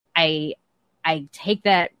I take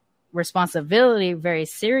that responsibility very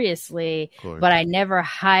seriously, but I never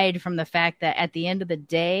hide from the fact that at the end of the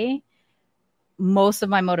day, most of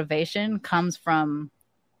my motivation comes from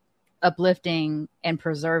uplifting and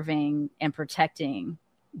preserving and protecting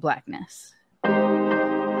Blackness.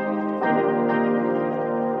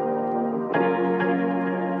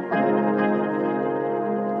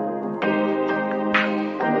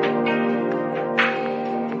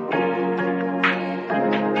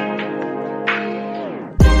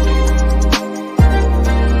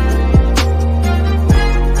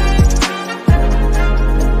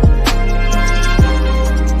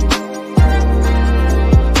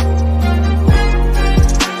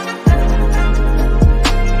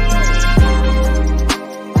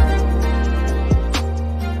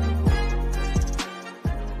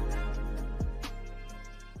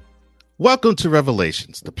 Welcome to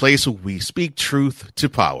Revelations, the place where we speak truth to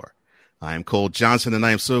power. I am Cole Johnson, and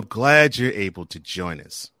I am so glad you're able to join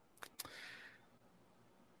us.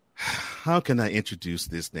 How can I introduce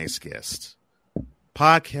this next guest?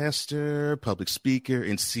 Podcaster, public speaker,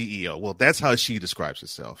 and CEO. Well, that's how she describes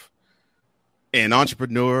herself. An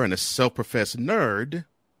entrepreneur and a self-professed nerd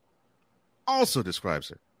also describes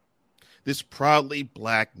her. This proudly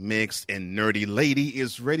Black, mixed, and nerdy lady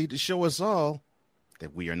is ready to show us all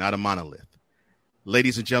that we are not a monolith.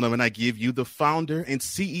 Ladies and gentlemen, I give you the founder and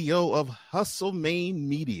CEO of Hustle Main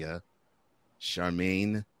Media,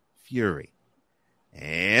 Charmaine Fury.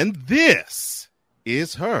 And this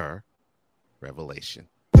is her revelation.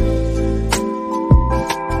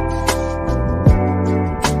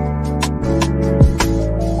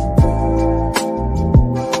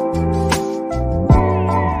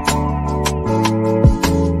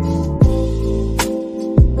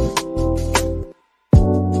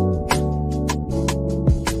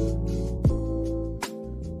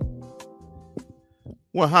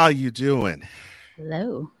 Well, how are you doing?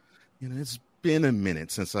 Hello. It's been a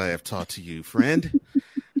minute since I have talked to you, friend.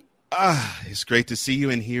 It's great to see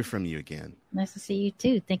you and hear from you again. Nice to see you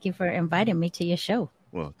too. Thank you for inviting me to your show.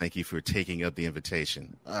 Well, thank you for taking up the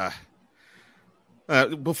invitation.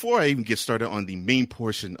 Before I even get started on the main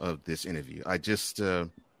portion of this interview, I just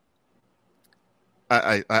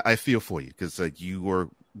I feel for you because you were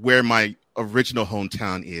where my original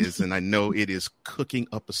hometown is, and I know it is cooking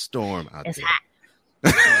up a storm out there. Hot.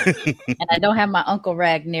 And I don't have my Uncle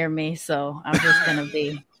Rag near me, so I'm just going to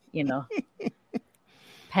be,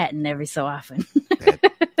 patting every so often.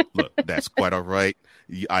 Look, that's quite all right.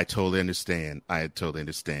 I totally understand. I totally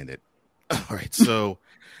understand it. All right. So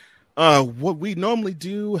what we normally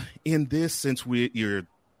do in this, since you're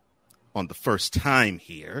on the first time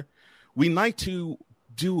here, we like to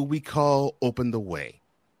do what we call Open the Way.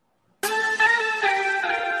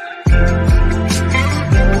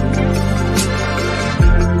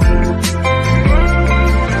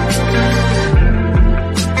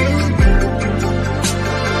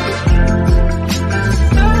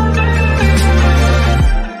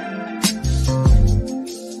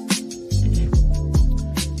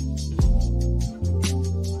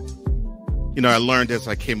 I learned as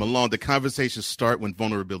I came along, the conversations start when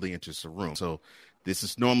vulnerability enters the room. So this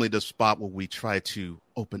is normally the spot where we try to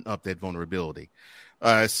open up that vulnerability.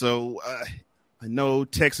 So I know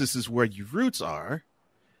Texas is where your roots are.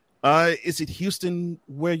 Is it Houston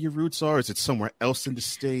where your roots are? Is it somewhere else in the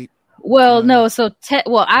state? Well, no. So,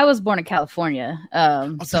 I was born in California.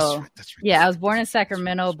 That's right. Yeah, I was born in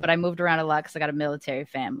Sacramento, but I moved around a lot because I got a military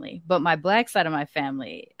family. But my Black side of my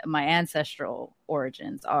family, my ancestral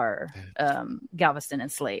origins are Galveston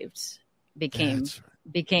enslaved.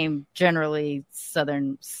 Became generally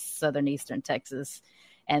southeastern Texas,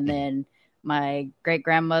 and then my great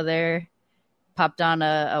grandmother popped on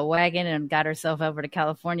a wagon and got herself over to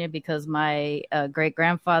California because my great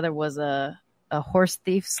grandfather was a horse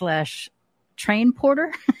thief / train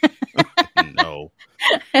porter. No.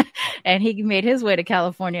 And he made his way to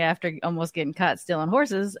California after almost getting caught stealing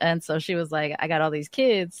horses. And so she was like, I got all these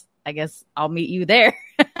kids. I guess I'll meet you there.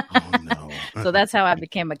 Oh, no. So that's how I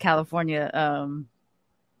became a California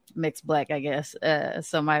mixed Black, I guess.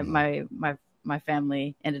 So my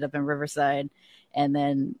family ended up in Riverside, and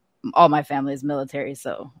then all my family is military.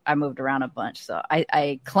 So I moved around a bunch. So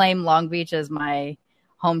I claim Long Beach as my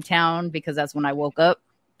hometown because that's when I woke up,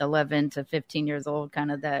 11 to 15 years old,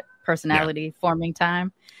 kind of that personality forming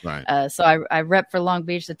time. Right. So I rep for Long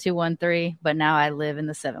Beach, the 213, but now I live in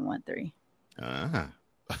the 713.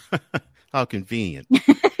 How convenient.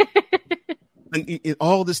 And in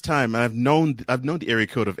all this time, I've known the area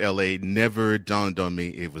code of LA. Never dawned on me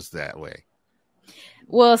it was that way.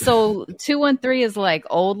 Well, so 213 is like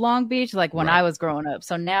old Long Beach, like when Right. I was growing up.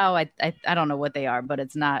 So now I don't know what they are, but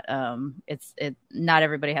it's not not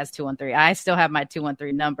everybody has 213. I still have my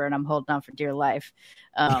 213 number, and I'm holding on for dear life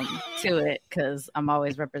to it because I'm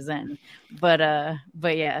always representing. But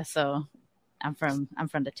yeah, so I'm from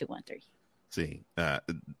the 213. See, all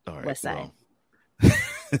right, West Side. Well,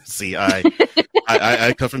 see,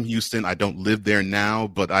 I come from Houston. I don't live there now,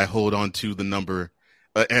 but I hold on to the number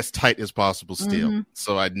as tight as possible still. Mm-hmm.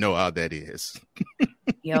 So I know how that is.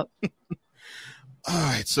 Yep. All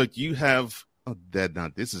right. So you have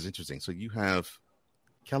this is interesting. So you have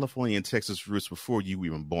California and Texas roots before you were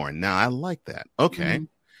even born. Now I like that. Okay. Mm-hmm.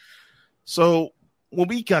 So when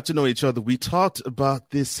we got to know each other, we talked about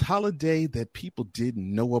this holiday that people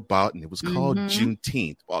didn't know about, and it was called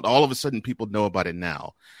Juneteenth. Well, all of a sudden people know about it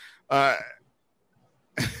now.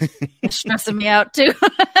 It's stressing me out too.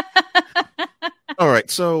 All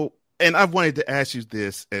right. So, and I wanted to ask you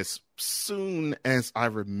this as soon as I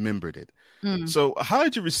remembered it. Mm. So how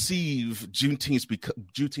did you receive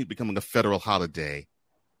Juneteenth becoming a federal holiday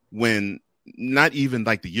when not even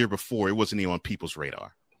like the year before, it wasn't even on people's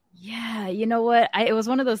radar? Yeah, you know what? It was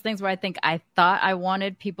one of those things where I think I thought I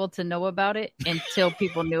wanted people to know about it until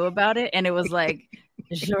people knew about it. And it was like,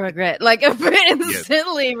 je regret. Like, I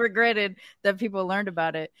instantly regretted that people learned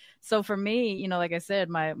about it. So for me, you know, like I said,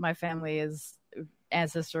 my family is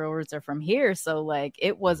ancestral roots are from here. So like,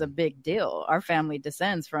 it was a big deal. Our family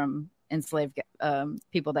descends from enslaved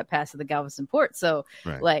people that passed to the Galveston port. So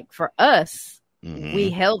like for us,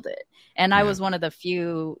 we held it. And I was one of the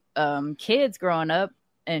few kids growing up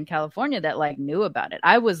in California that like knew about it.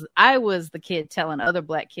 I was the kid telling other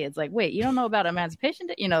Black kids like, wait, you don't know about Emancipation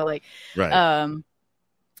Day? You know, like,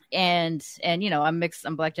 and you know, I'm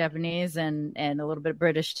Black Japanese and a little bit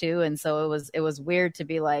British too. And so it was weird to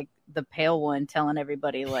be like the pale one telling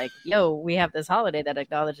everybody like, yo, we have this holiday that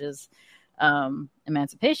acknowledges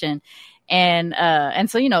emancipation. And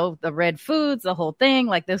so, you know, the red foods, the whole thing,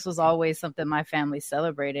 like this was always something my family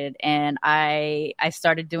celebrated. And I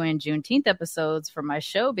started doing Juneteenth episodes for my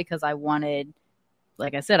show because I wanted,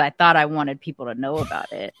 like I said, I thought I wanted people to know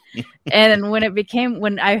about it. And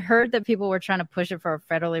when I heard that people were trying to push it for a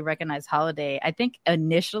federally recognized holiday, I think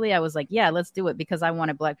initially I was like, yeah, let's do it because I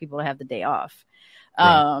wanted Black people to have the day off.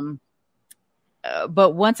 Right.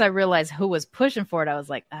 But once I realized who was pushing for it, I was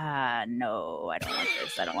like, no, I don't want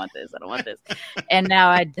this. I don't want this. I don't want this. And now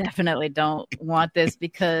I definitely don't want this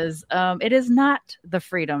because it is not the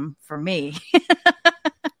freedom for me.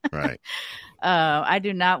 Right. I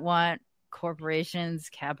do not want corporations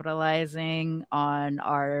capitalizing on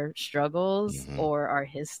our struggles or our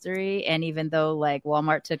history. And even though like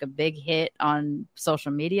Walmart took a big hit on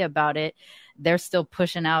social media about it, they're still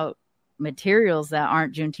pushing out materials that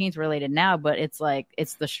aren't Juneteenth related now, but it's like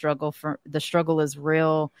the struggle is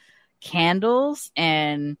real candles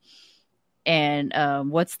and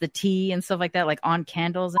what's the tea and stuff like that, like on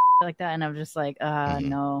candles and like that. And I'm just like,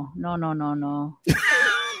 no.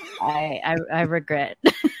 I regret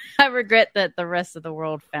I regret that the rest of the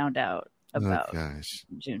world found out about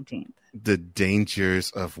Juneteenth. The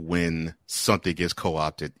dangers of when something gets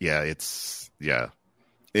co-opted. And it's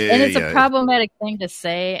a problematic thing to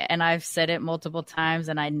say, and I've said it multiple times,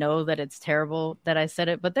 and I know that it's terrible that I said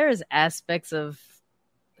it, but there's aspects of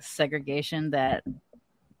segregation that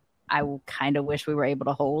I kind of wish we were able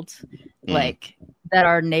to hold, like that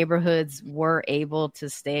our neighborhoods were able to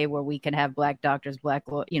stay where we can have Black doctors, Black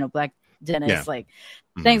dentists, like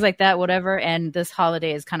things like that, whatever. And this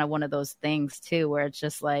holiday is kind of one of those things too, where it's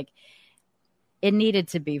just like, it needed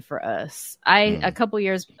to be for us. A couple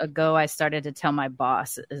years ago, I started to tell my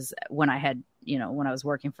boss when I was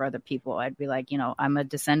working for other people, I'd be like, I'm a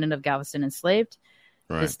descendant of Galveston enslaved.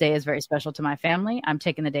 Right. This day is very special to my family. I'm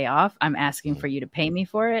taking the day off. I'm asking for you to pay me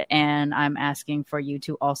for it. And I'm asking for you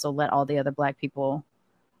to also let all the other Black people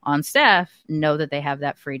on staff know that they have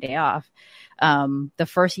that free day off. The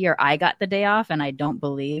first year I got the day off, and I don't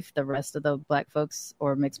believe the rest of the Black folks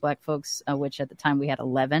or mixed Black folks, which at the time we had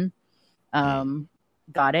 11,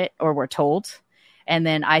 got it or were told. And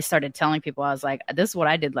then I started telling people, I was like, this is what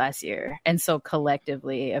I did last year. And so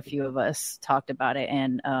collectively, a few of us talked about it,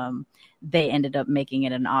 and they ended up making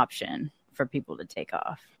it an option for people to take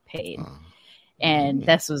off paid. And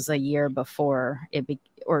this was a year before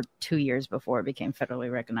or 2 years before it became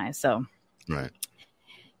federally recognized. So,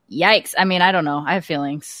 yikes. I mean, I don't know. I have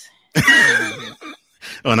feelings.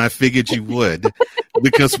 And I figured you would,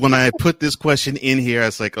 because when I put this question in here, I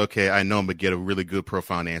was like, okay, I know I'm gonna get a really good,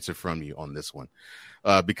 profound answer from you on this one,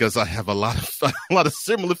 because I have a lot of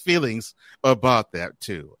similar feelings about that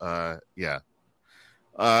too. And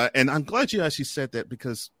I'm glad you actually said that,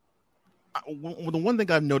 because the one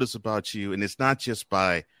thing I've noticed about you, and it's not just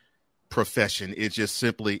by profession, it just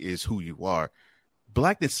simply is who you are.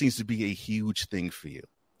 Blackness seems to be a huge thing for you.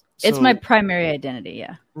 It's my primary identity,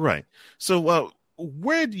 yeah. Right. So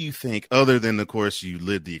where do you think, other than, of course, you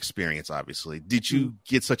lived the experience, obviously, did you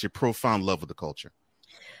get such a profound love of the culture?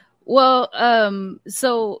 Well,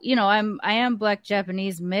 so, I am Black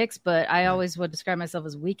Japanese mixed, but I always would describe myself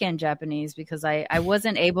as weekend Japanese because I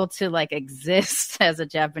wasn't able to like exist as a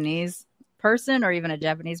Japanese person or even a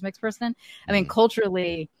Japanese mixed person. I mean,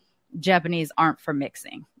 culturally, Japanese aren't for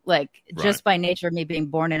mixing. Like just by nature of me being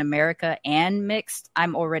born in America and mixed,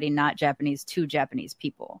 I'm already not Japanese to Japanese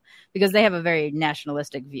people because they have a very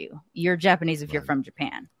nationalistic view. You're Japanese if you're from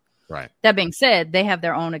Japan. Right. That being said, they have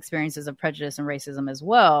their own experiences of prejudice and racism as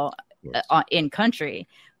well in country.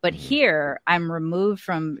 But here, I'm removed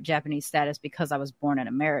from Japanese status because I was born in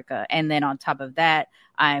America. And then on top of that,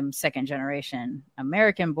 I'm second generation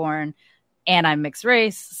American born and I'm mixed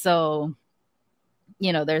race. So,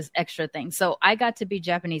 there's extra things. So I got to be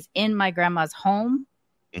Japanese in my grandma's home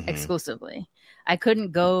exclusively. I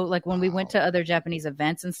couldn't go, like when we went to other Japanese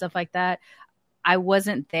events and stuff like that, I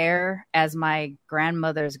wasn't there as my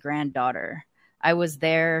grandmother's granddaughter. I was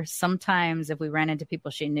there sometimes if we ran into people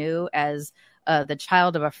she knew as the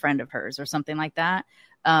child of a friend of hers or something like that,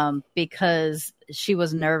 because she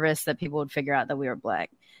was nervous that people would figure out that we were Black.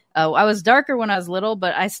 I was darker when I was little,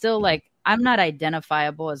 but I still I'm not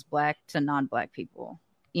identifiable as Black to non-Black people.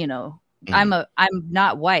 I'm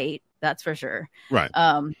not white, that's for sure. Right.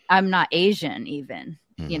 I'm not Asian even,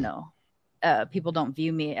 people don't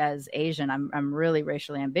view me as Asian. I'm really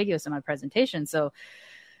racially ambiguous in my presentation. So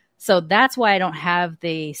that's why I don't have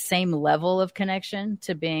the same level of connection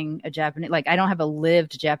to being a Japanese. Like I don't have a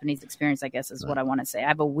lived Japanese experience, I guess is what I want to say. I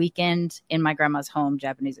have a weekend in my grandma's home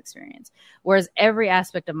Japanese experience. Whereas every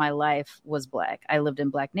aspect of my life was Black. I lived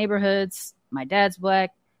in Black neighborhoods. My dad's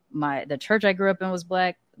Black. The church I grew up in was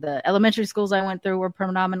Black. The elementary schools I went through were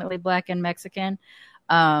predominantly Black and Mexican.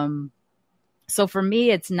 So for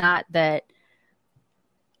me, it's not that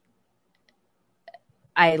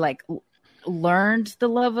I learned the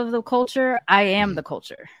love of the culture. I am the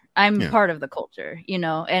culture. I'm part of the culture,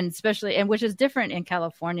 and especially, and which is different in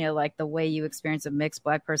California, like the way you experience a mixed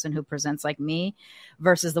Black person who presents like me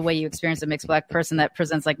versus the way you experience a mixed Black person that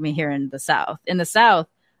presents like me here in the South. In the South,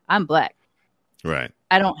 I'm Black. Right.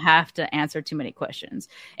 I don't have to answer too many questions.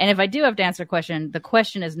 And if I do have to answer a question, the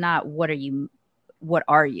question is not what are you?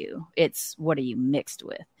 It's what are you mixed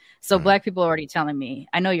with? So Black people are already telling me,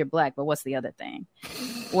 I know you're Black, but what's the other thing?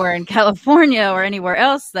 Where in California or anywhere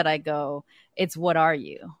else that I go, it's what are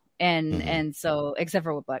you? And so, except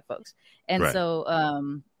for with Black folks. And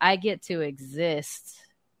so I get to exist.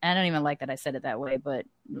 I don't even like that I said it that way, but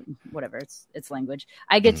whatever, it's language.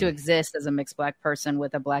 I get to exist as a mixed Black person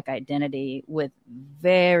with a Black identity with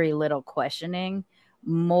very little questioning.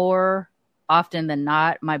 More often than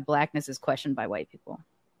not, my Blackness is questioned by white people.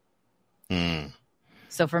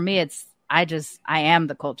 So for me, I am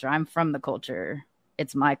the culture. I'm from the culture.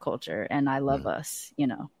 It's my culture, and I love us,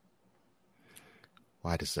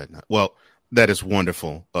 Why does that not? Well, that is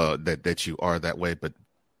wonderful that you are that way, but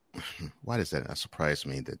why does that not surprise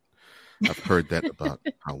me that I've heard that about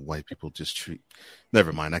how white people just treat?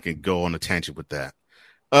 Never mind. I can go on a tangent with that.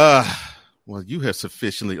 Well, you have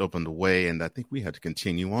sufficiently opened the way, and I think we have to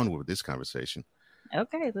continue on with this conversation.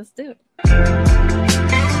 Okay, let's do it.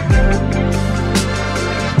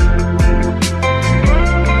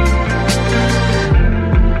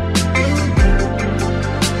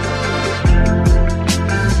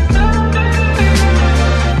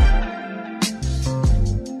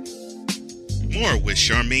 More with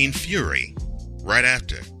Charmaine Fury right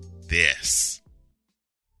after this.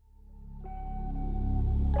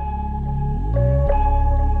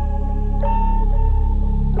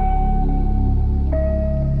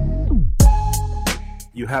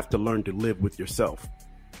 You have to learn to live with yourself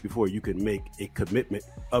before you can make a commitment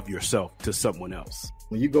of yourself to someone else.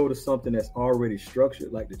 When you go to something that's already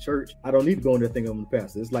structured, like the church, I don't need to go in there thinking I'm the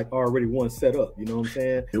pastor. It's like already one set up, you know what I'm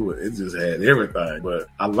saying? It just had everything, but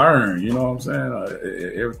I learned, you know what I'm saying?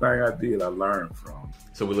 Everything I did, I learned from.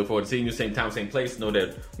 So we look forward to seeing you same time, same place. Know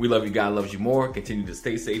that we love you, God loves you more. Continue to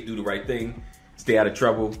stay safe, do the right thing, stay out of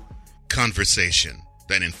trouble. Conversation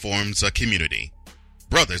that informs a community.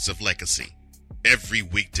 Brothers of Legacy. Every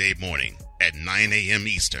weekday morning at 9 a.m.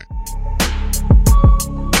 Eastern.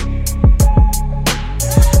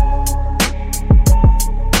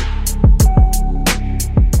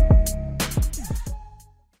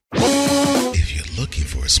 If you're looking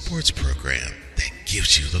for a sports program that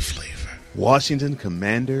gives you the flavor. Washington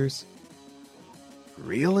Commanders?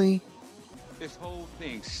 Really? This whole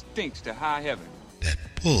thing stinks to high heaven. That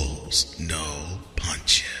pulls no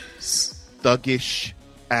punches. Thuggish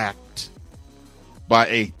act by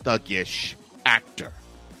a thuggish actor.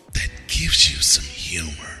 That gives you some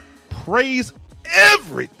humor. Praise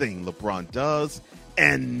everything LeBron does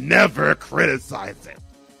and never criticize it.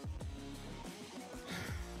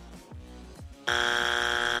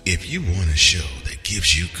 If you want a show that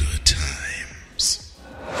gives you good times,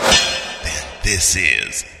 then this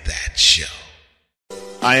is that show.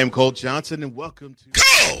 I am Cole Johnson, and welcome to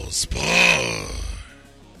Cole Sports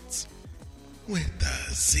with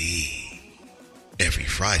a Z. Every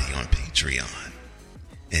Friday on Patreon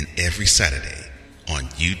and every Saturday on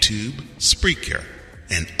YouTube, Spreaker,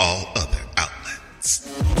 and all other outlets.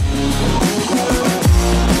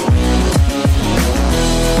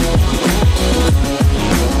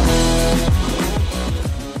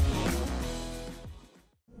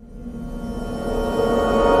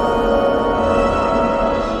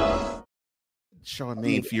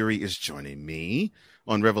 Charmaine Fury is joining me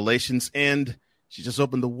on Revelations, and she just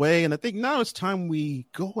opened the way, and I think now it's time we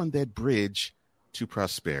go on that bridge to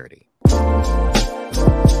prosperity.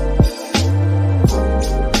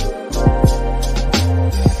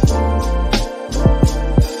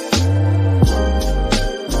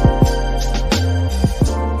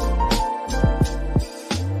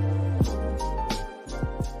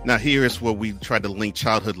 Now, here is where we try to link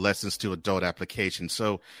childhood lessons to adult application.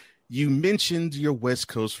 So you mentioned your West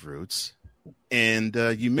Coast roots, and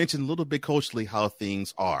you mentioned a little bit culturally how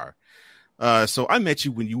things are. So I met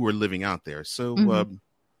you when you were living out there. So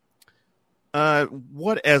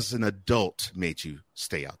what as an adult made you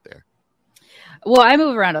stay out there? Well, I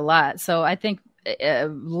move around a lot. So I think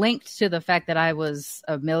linked to the fact that I was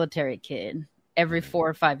a military kid, every 4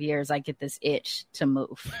 or 5 years, I get this itch to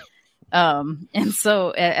move. And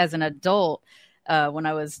so as an adult, when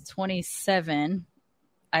I was 27,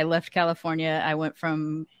 I left California. I went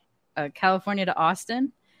from California to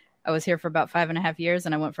Austin. I was here for about 5.5 years,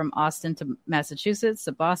 and I went from Austin to Massachusetts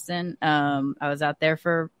to Boston. I was out there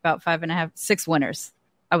for about 6 winters.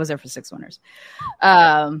 I was there for 6 winters.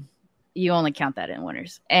 You only count that in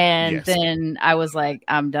winters. And Yes. then I was like,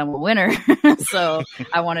 I'm done with winter. So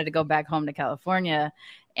I wanted to go back home to California.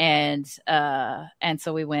 And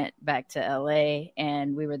so we went back to LA,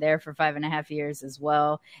 and we were there for 5.5 years as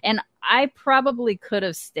well. And I probably could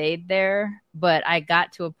have stayed there, but I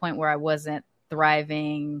got to a point where I wasn't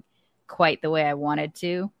thriving quite the way I wanted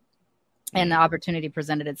to. And the opportunity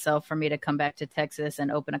presented itself for me to come back to Texas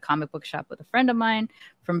and open a comic book shop with a friend of mine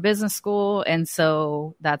from business school. And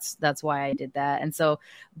so that's why I did that. And so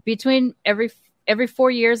between every 4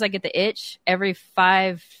 years, I get the itch. Every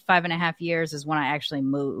 5.5 years is when I actually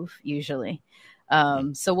move, usually.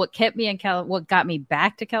 So what kept me what got me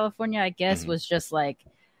back to California, I guess, was just like,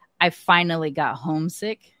 I finally got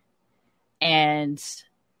homesick and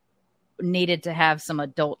needed to have some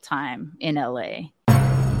adult time in LA.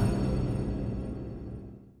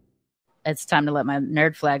 It's time to let my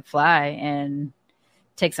nerd flag fly and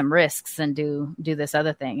take some risks and do this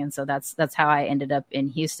other thing. And so that's how I ended up in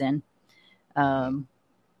Houston. And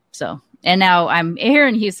now I'm here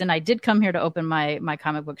in Houston. I did come here to open my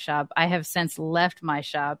comic book shop. I have since left my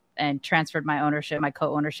shop and transferred my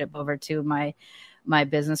co-ownership over to my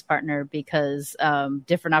business partner because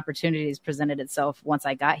different opportunities presented itself once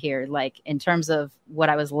I got here. Like in terms of what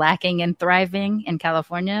I was lacking in thriving in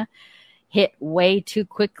California, hit way too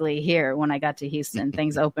quickly here when I got to Houston.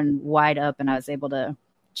 Things opened wide up, and I was able to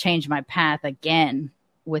change my path again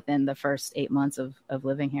within the first 8 months of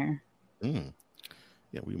living here.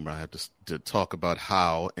 Yeah, we might have to talk about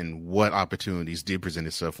how and what opportunities did present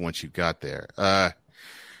itself once you got there. All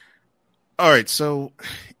right, so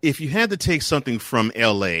if you had to take something from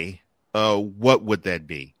LA, what would that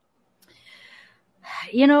be?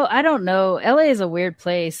 I don't know. LA is a weird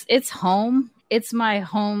place. It's home. It's my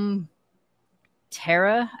home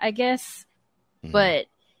terra, I guess. But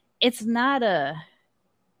it's not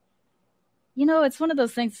it's one of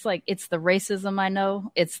those things like it's the racism I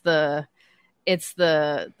know. It's the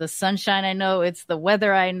sunshine I know. It's the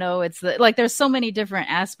weather I know. It's there's so many different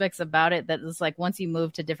aspects about it that it's like once you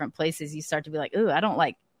move to different places, you start to be like, ooh, I don't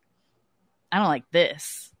like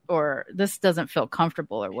this, or this doesn't feel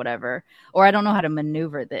comfortable or whatever, or I don't know how to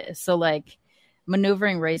maneuver this. So like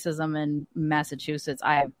maneuvering racism in Massachusetts,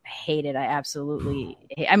 I hate it. I absolutely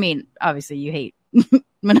hate. I mean, obviously you hate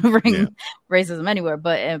maneuvering racism anywhere,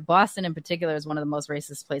 but Boston in particular is one of the most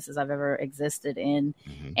racist places I've ever existed in.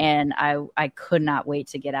 And I could not wait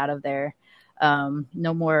to get out of there.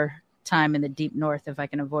 No more time in the deep north if I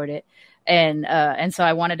can avoid it. And so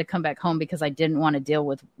I wanted to come back home because I didn't want to deal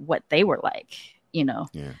with what they were like,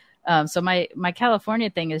 So my California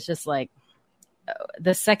thing is just like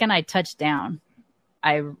the second I touch down,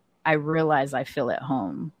 I realize I feel at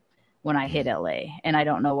home when I hit LA, and I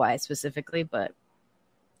don't know why specifically, but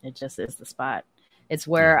it just is the spot. It's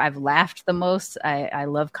where I've laughed the most. I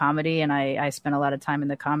love comedy, and I spent a lot of time in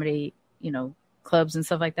the comedy, clubs and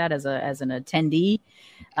stuff like that as an attendee,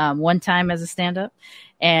 one time as a stand-up.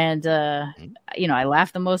 And, I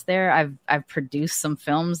laughed the most there. I've produced some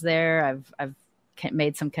films there. I've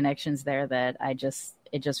made some connections there that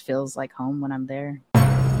it just feels like home when I'm there.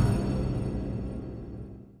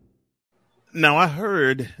 Now, I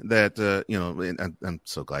heard that, and I'm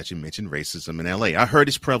so glad you mentioned racism in LA. I heard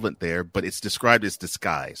it's prevalent there, but it's described as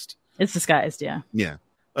disguised. It's disguised, yeah. Yeah.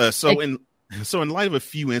 So in light of a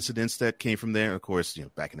few incidents that came from there, of course,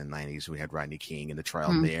 back in the 90s, we had Rodney King and the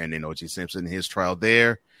trial there, and then O.J. Simpson and his trial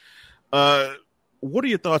there. What are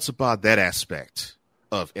your thoughts about that aspect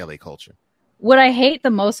of LA culture? What I hate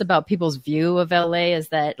the most about people's view of LA is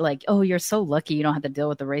that, like, oh, you're so lucky you don't have to deal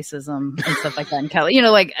with the racism and stuff like that in Cali.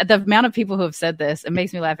 Like the amount of people who have said this, it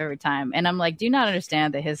makes me laugh every time. And I'm like, do you not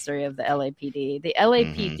understand the history of the LAPD? The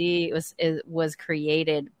LAPD was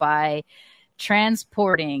created by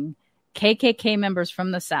transporting KKK members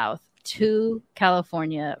from the South to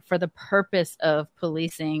California for the purpose of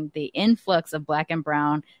policing the influx of Black and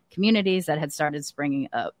brown communities that had started springing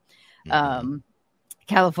up.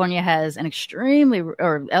 California has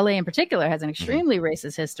or LA in particular has an extremely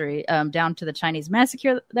racist history, down to the Chinese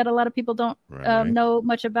massacre that a lot of people don't know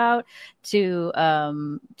much about, to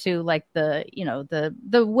like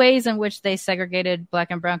the ways in which they segregated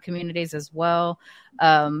Black and brown communities as well,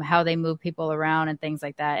 how they move people around and things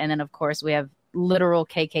like that. And then of course we have literal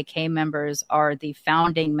KKK members are the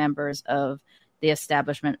founding members of the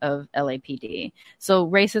establishment of LAPD. So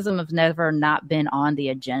racism has never not been on the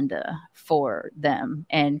agenda for them,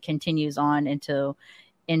 and continues on into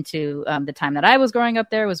the time that I was growing up.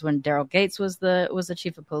 There was when Daryl Gates was the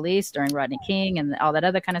chief of police during Rodney King and all that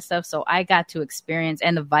other kind of stuff. So I got to experience,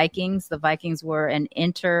 and the Vikings were an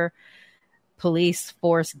police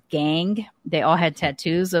force gang. They all had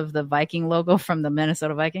tattoos of the Viking logo from the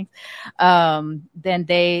Minnesota Vikings. Then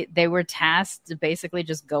they were tasked to basically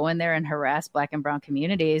just go in there and harass Black and brown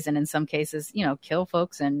communities, and in some cases, kill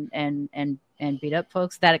folks and beat up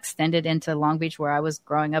folks. That extended into Long Beach, where I was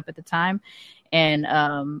growing up at the time,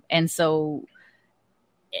 and so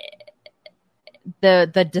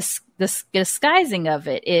the disguising of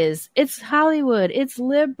it is, it's Hollywood, it's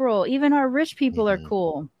liberal, even our rich people are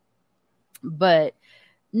cool. But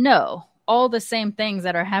no, all the same things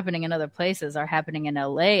that are happening in other places are happening in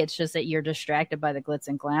LA. It's just that you're distracted by the glitz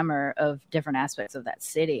and glamour of different aspects of that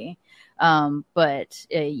city. But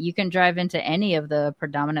you can drive into any of the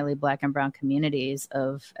predominantly Black and brown communities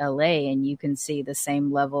of LA, and you can see the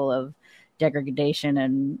same level of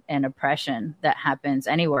degradation and oppression that happens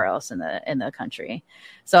anywhere else in the country.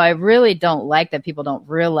 So I really don't like that people don't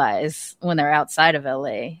realize when they're outside of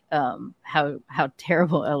LA how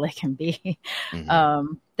terrible LA can be.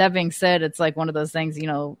 That being said, it's like one of those things,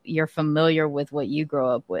 you're familiar with what you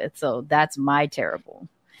grow up with. So that's my terrible.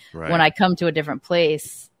 Right. When I come to a different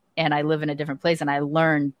place and I live in a different place and I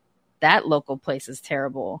learn that local place is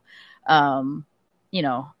terrible,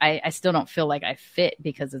 I still don't feel like I fit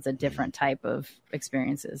because it's a different type of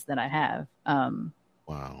experiences that I have.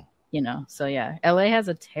 Wow. So yeah, LA has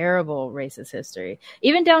a terrible racist history,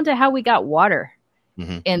 even down to how we got water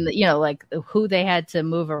and like who they had to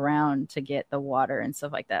move around to get the water and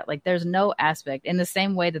stuff like that. Like there's no aspect, in the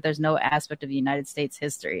same way that there's no aspect of the United States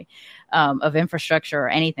history of infrastructure or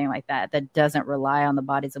anything like that doesn't rely on the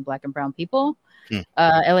bodies of Black and brown people.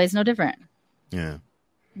 LA is no different. Yeah.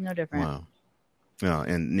 No different. Wow.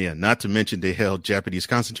 Not to mention they held Japanese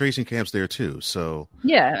concentration camps there too. So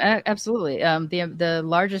yeah, absolutely. The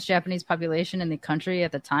largest Japanese population in the country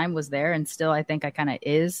at the time was there, and still I think I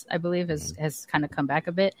believe has kind of come back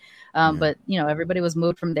a bit. But everybody was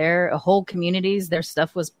moved from there. Whole communities, their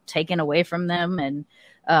stuff was taken away from them,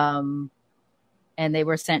 and they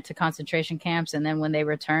were sent to concentration camps. And then when they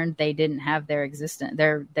returned, they didn't have their existence.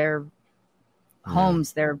 Their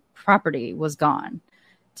homes, their property was gone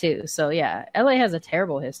too. So yeah, LA has a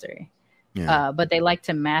terrible history, but they like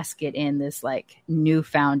to mask it in this like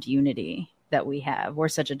newfound unity that we have. We're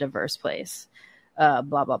such a diverse place, blah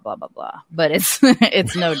blah blah blah blah. But it's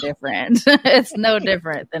it's no different. It's no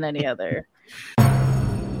different than any other.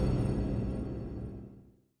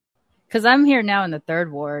 Because I'm here now in the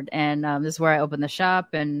 3rd ward, and this is where I opened the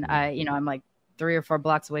shop, and I'm like 3 or 4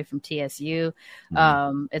 blocks away from TSU.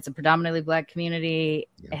 It's a predominantly Black community,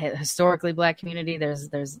 historically Black community. There's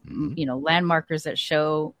landmarkers that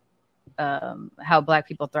show how Black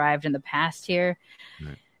people thrived in the past here.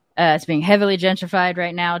 Right. It's being heavily gentrified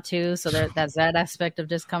right now too, so that's that aspect of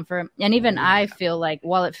discomfort. And even I feel like,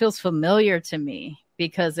 while it feels familiar to me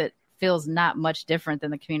because it feels not much different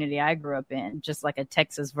than the community I grew up in, just like a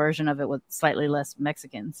Texas version of it with slightly less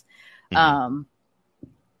Mexicans. I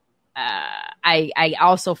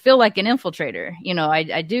also feel like an infiltrator. You know,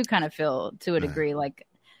 I do kind of feel, to a degree, like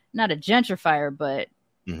not a gentrifier, but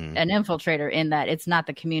an infiltrator, in that it's not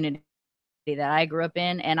the community that I grew up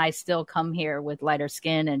in, and I still come here with lighter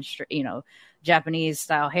skin and Japanese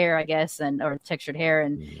style hair, I guess, or textured hair,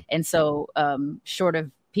 and so short of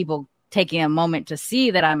people taking a moment to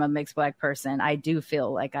see that I'm a mixed Black person, I do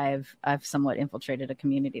feel like I've somewhat infiltrated a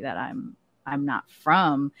community that I'm not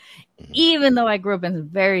from, even though I grew up in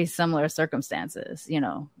very similar circumstances,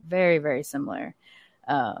 very, very similar.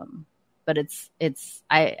 But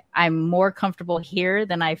I'm more comfortable here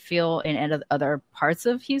than I feel in other parts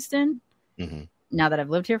of Houston. Now that I've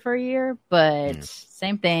lived here for a year, but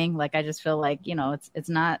same thing. Like, I just feel like, it's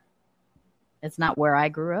not where I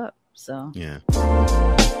grew up. So yeah.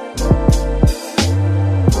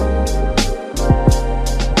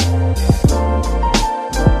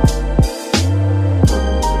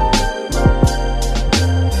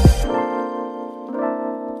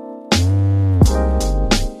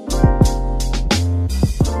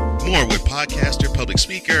 More with podcaster, public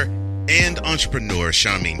speaker, and entrepreneur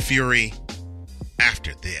Charmaine Fury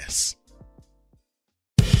after this.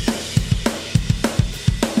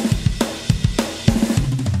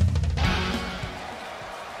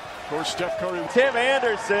 Of course, Steph Curry, Tim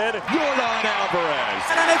Anderson, Yordan Alvarez,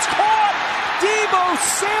 and it's caught. Deebo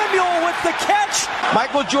Samuel with the catch.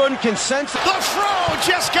 Michael Jordan can sense. The Fro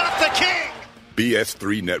just got the king.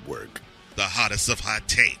 BS3 Network. The hottest of hot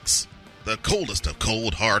takes. The coldest of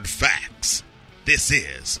cold hard facts. This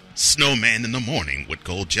is Snowman in the Morning with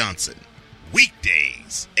Gold Johnson.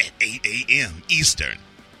 Weekdays at 8 a.m. Eastern.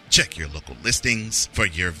 Check your local listings for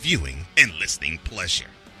your viewing and listening pleasure.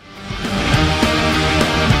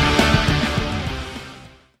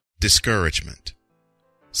 Discouragement,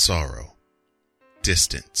 sorrow,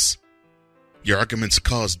 distance. Your arguments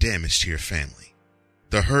cause damage to your family.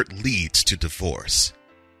 The hurt leads to divorce.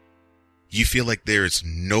 You feel like there is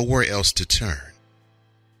nowhere else to turn.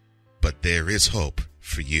 But there is hope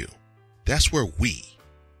for you. That's where we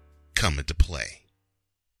come into play.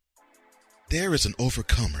 There is an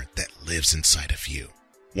overcomer that lives inside of you.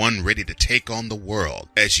 One ready to take on the world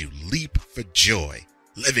as you leap for joy,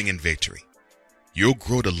 living in victory. You'll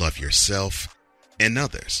grow to love yourself and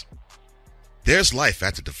others. There's life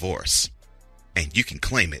after divorce, and you can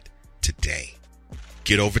claim it today.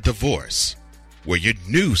 Get Over Divorce, where your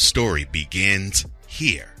new story begins,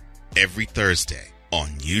 here every Thursday on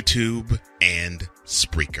YouTube and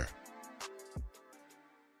Spreaker.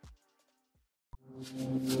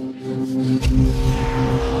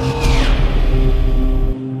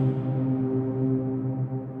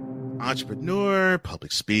 Entrepreneur,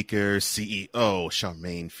 public speaker, CEO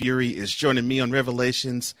Charmaine Fury is joining me on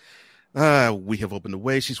Revelations. We have opened the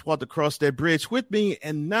way. She's walked across that bridge with me,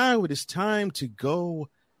 and now it is time to go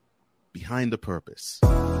behind the purpose.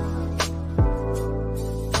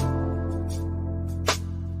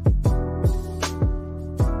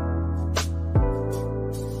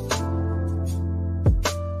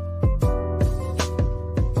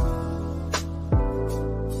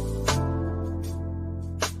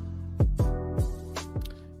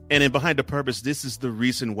 And in Behind the Purpose, this is the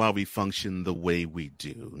reason why we function the way we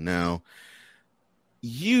do. Now,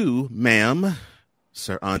 you, ma'am,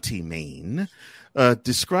 Sir Auntie Maine,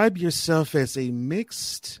 describe yourself as a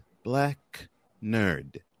mixed Black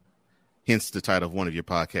nerd. Hence the title of one of your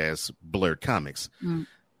podcasts, Blurred Comics.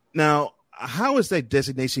 Now, how is that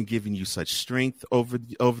designation giving you such strength over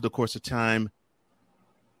the course of time?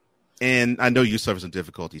 And I know you suffer some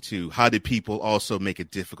difficulty too. How did people also make it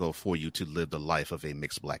difficult for you to live the life of a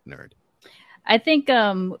mixed Black nerd? I think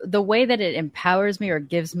the way that it empowers me or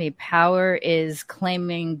gives me power is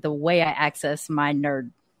claiming the way I access my nerd,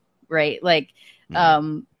 right? Like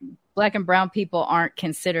Black and brown people aren't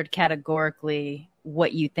considered categorically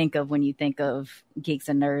what you think of when you think of geeks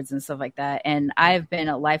and nerds and stuff like that. And I've been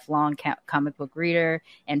a lifelong comic book reader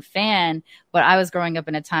and fan, but I was growing up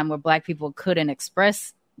in a time where Black people couldn't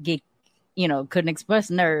express geek, couldn't express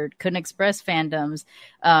nerd, couldn't express fandoms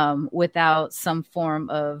without some form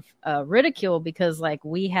of ridicule, because like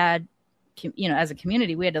we had, as a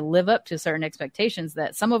community, we had to live up to certain expectations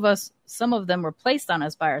that some of them were placed on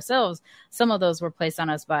us by ourselves. Some of those were placed on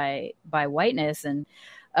us by whiteness. And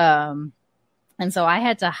so I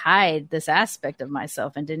had to hide this aspect of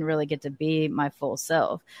myself and didn't really get to be my full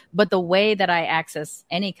self. But the way that I access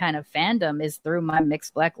any kind of fandom is through my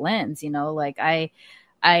mixed Black lens. Like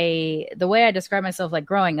the way I describe myself, like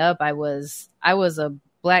growing up, I was a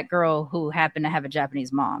Black girl who happened to have a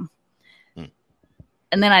Japanese mom.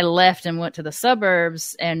 And then I left and went to the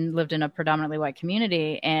suburbs and lived in a predominantly white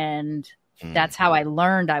community. And that's how I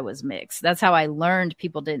learned I was mixed. That's how I learned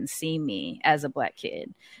people didn't see me as a Black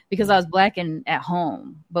kid, because I was Black at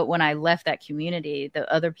home. But when I left that community,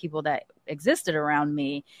 the other people that existed around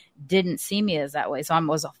me didn't see me as that way. So I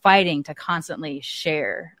was fighting to constantly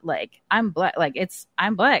share, like, I'm Black, like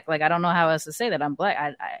I'm Black. Like, I don't know how else to say that I'm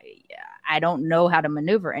Black. I don't know how to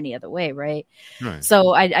maneuver any other way. Right.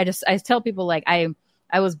 So I tell people, like,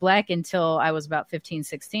 I was Black until I was about 15,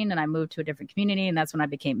 16, and I moved to a different community, and that's when I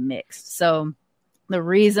became mixed. So the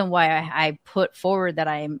reason why I put forward that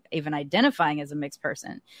I am even identifying as a mixed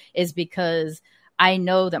person is because I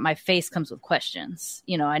know that my face comes with questions.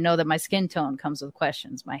 You know, I know that my skin tone comes with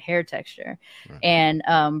questions, my hair texture. And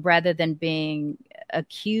rather than being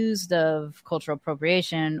accused of cultural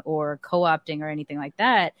appropriation or co-opting or anything like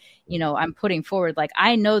that, you know, I'm putting forward, like,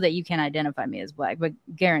 I know that you can identify me as Black, but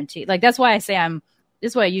guaranteed. Like, that's why I say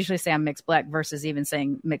this is why I usually say I'm mixed Black versus even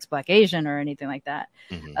saying mixed Black Asian or anything like that.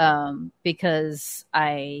 Because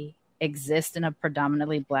I exist in a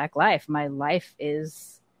predominantly Black life. My life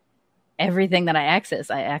is everything that I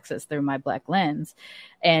access through my Black lens,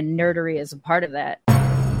 and nerdery is a part of that.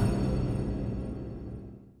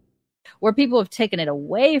 Where people have taken it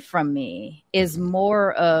away from me is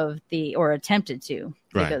more of or attempted to,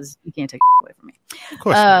 because you can't take it away from me. Of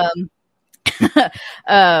course.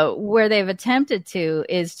 Where they've attempted to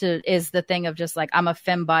is the thing of just like, I'm a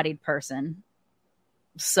femme-bodied person,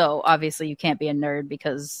 so obviously you can't be a nerd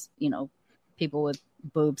because, you know, people with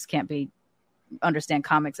boobs can't understand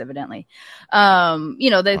comics, evidently. You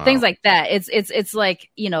know, things like that. It's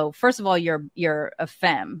like, you know, first of all, you're a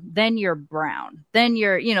femme, then you're brown, then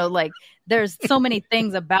you're, you know, like, there's so many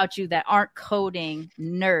things about you that aren't coding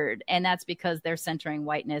nerd, and that's because they're centering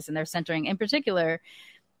whiteness, and they're centering, in particular,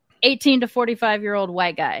 18 to 45-year-old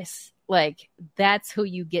white guys. Like, that's who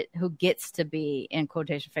gets to be, in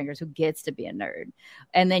quotation fingers, who gets to be a nerd.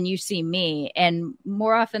 And then you see me, and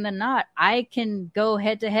more often than not, I can go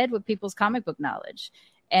head to head with people's comic book knowledge.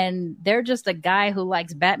 And they're just a guy who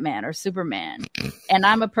likes Batman or Superman. And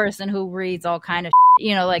I'm a person who reads all kind of shit.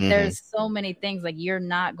 You know, like, there's so many things, like, you're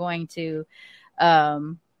not going to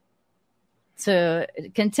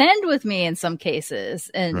contend with me in some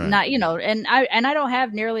cases, and not, you know, and I don't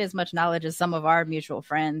have nearly as much knowledge as some of our mutual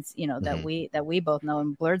friends, you know, that we both know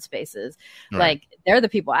in Blurred Spaces. Like, they're the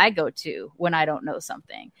people I go to when I don't know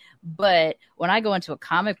something. But when I go into a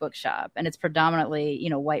comic book shop, and it's predominantly,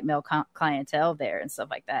 you know, white male clientele there and stuff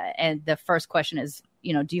like that, and the first question is,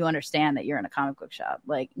 you know, do you understand that you're in a comic book shop?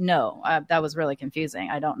 Like, no, that was really confusing.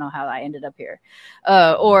 I don't know how I ended up here.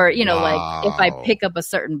 Or, you know, like, if I pick up a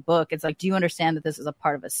certain book, it's like, do you understand that this is a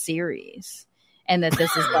part of a series? And that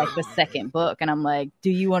this is like the second book. And I'm like, do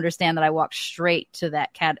you understand that I walked straight to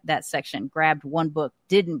that section, grabbed one book,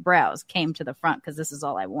 didn't browse, came to the front because this is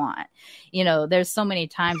all I want? You know, there's so many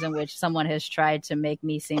times in which someone has tried to make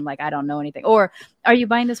me seem like I don't know anything. Or, are you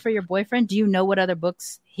buying this for your boyfriend? Do you know what other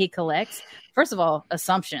books he collects? First of all,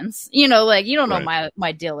 assumptions. You know, like, you don't know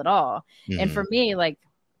my deal at all. And for me, like,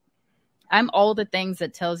 I'm all the things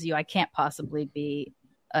that tells you I can't possibly be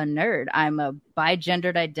a nerd. I'm a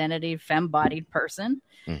bi-gendered identity, femme-bodied person.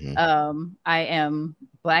 I am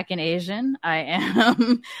Black and Asian. I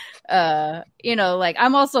am, you know, like,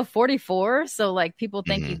 I'm also 44. So, like, people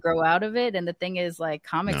think you grow out of it. And the thing is, like,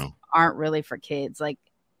 comics aren't really for kids. Like,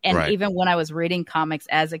 and even when I was reading comics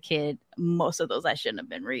as a kid, most of those I shouldn't have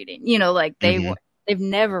been reading. You know, like, they've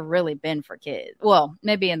never really been for kids. Well,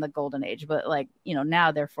 maybe in the golden age, but, like, you know,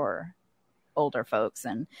 now they're for older folks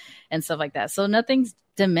and stuff like that. So nothing's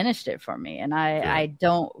diminished it for me, and I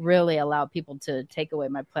don't really allow people to take away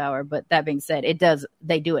my power. But that being said,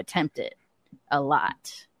 they do attempt it a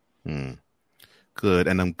lot. Good,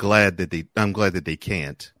 and I'm glad that they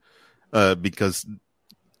can't, because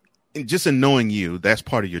just in knowing you, that's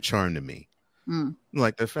part of your charm to me.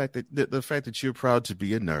 Like, the fact that you're proud to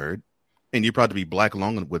be a nerd, and you're proud to be Black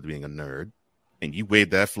along with being a nerd, and you wave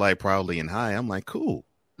that flag proudly and high. I'm like, cool.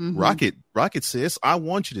 Rocket sis, I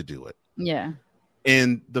want you to do it. Yeah.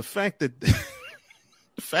 And the fact that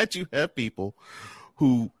you have people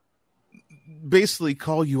who basically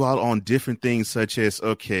call you out on different things, such as,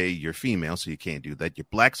 okay, you're female, so you can't do that. You're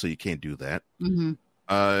Black, so you can't do that.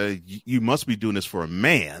 You must be doing this for a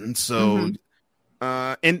man. So,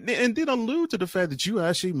 and then allude to the fact that you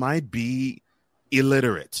actually might be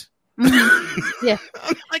illiterate. Yeah.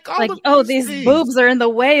 like these things. boobs are in the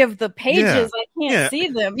way of the pages. I can't see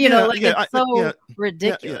them. It's so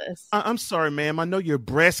ridiculous. I'm sorry, ma'am. I know your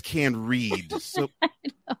breast can't read. So I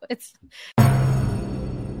know, it's.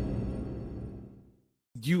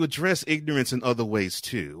 You address ignorance in other ways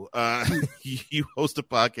too. You host a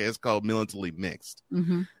podcast called Militantly Mixed.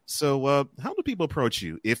 Mm-hmm. So how do people approach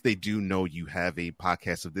you if they do know you have a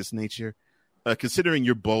podcast of this nature, considering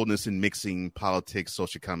your boldness in mixing politics,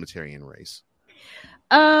 social commentary, and race?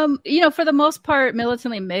 For the most part,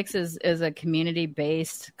 Militantly Mixed is a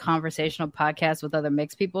community-based conversational podcast with other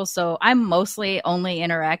mixed people. So I'm mostly only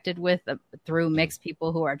interacted with through mixed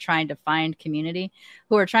people who are trying to find community,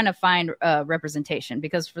 who are trying to find representation.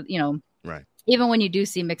 Because right. Even when you do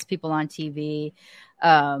see mixed people on TV,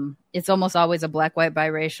 it's almost always a black, white,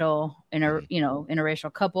 biracial,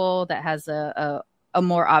 interracial couple that has a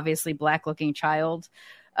more obviously black-looking child.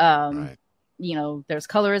 Right. There's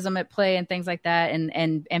colorism at play and things like that.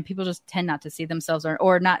 And people just tend not to see themselves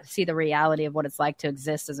or not see the reality of what it's like to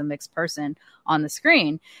exist as a mixed person on the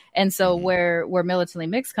screen. And so where Militantly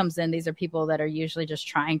Mixed comes in, these are people that are usually just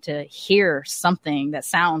trying to hear something that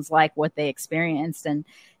sounds like what they experienced. And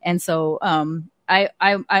so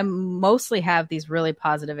I mostly have these really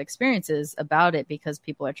positive experiences about it because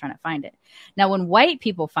people are trying to find it. Now, when white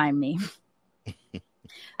people find me,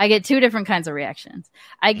 I get two different kinds of reactions.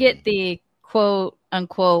 I get the quote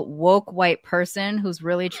unquote woke white person who's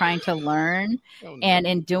really trying to learn and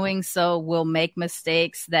in doing so will make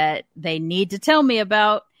mistakes that they need to tell me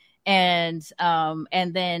about. And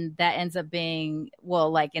then that ends up being,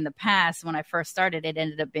 like in the past, when I first started, it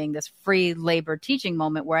ended up being this free labor teaching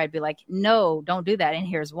moment where I'd be like, no, don't do that. And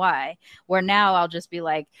here's why. Where now I'll just be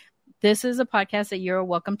like, this is a podcast that you're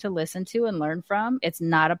welcome to listen to and learn from. It's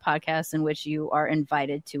not a podcast in which you are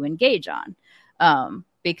invited to engage on.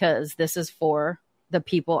 Because this is for the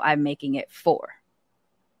people I'm making it for.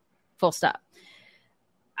 Full stop.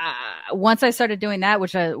 Once I started doing that,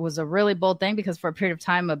 which was a really bold thing because for a period of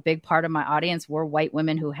time, a big part of my audience were white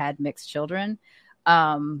women who had mixed children.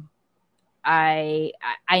 I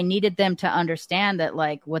needed them to understand that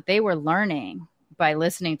like what they were learning by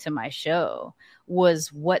listening to my show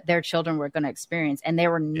was what their children were going to experience. And they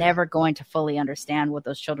were never going to fully understand what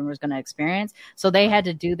those children were going to experience. So they had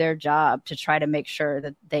to do their job to try to make sure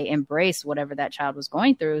that they embrace whatever that child was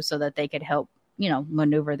going through so that they could help,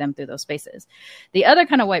 maneuver them through those spaces. The other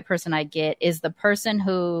kind of white person I get is the person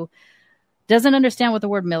who doesn't understand what the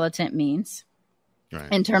word militant means.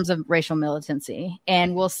 Right. In terms of racial militancy,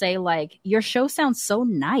 and will say like, your show sounds so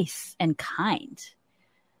nice and kind.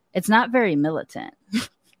 It's not very militant.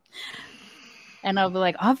 And I'll be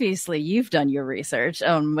like, obviously you've done your research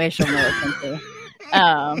on racial militancy.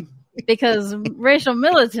 Because racial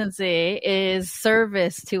militancy is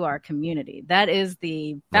service to our community. That is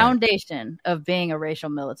the foundation of being a racial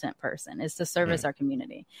militant person, is to service our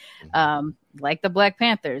community. Like the Black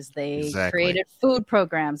Panthers, they created food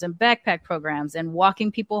programs and backpack programs and walking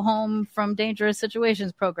people home from dangerous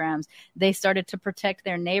situations programs. They started to protect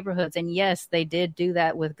their neighborhoods. And yes, they did do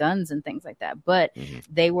that with guns and things like that. But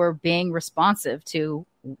they were being responsive to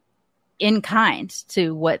in kind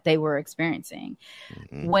to what they were experiencing.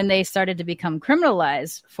 When they started to become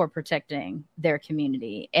criminalized for protecting their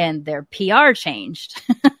community and their PR changed,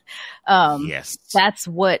 that's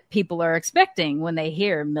what people are expecting when they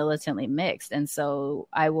hear Militantly Mixed. And so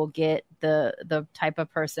I will get the type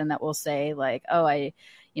of person that will say like, oh, I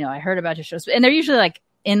heard about your shows. And they're usually like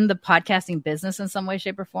in the podcasting business in some way,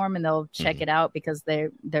 shape, or form, and they'll check it out because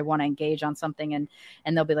they want to engage on something, and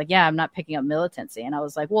they'll be like, yeah, I'm not picking up militancy. And I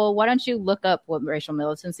was like, well, why don't you look up what racial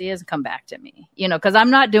militancy is and come back to me, because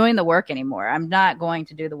I'm not doing the work anymore. I'm not going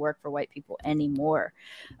to do the work for white people anymore.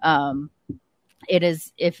 It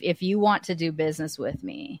is, if you want to do business with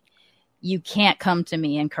me, you can't come to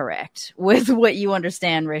me incorrect with what you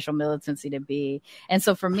understand racial militancy to be. And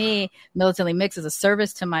so for me, Militantly Mixed is a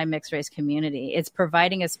service to my mixed race community. It's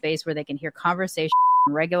providing a space where they can hear conversation,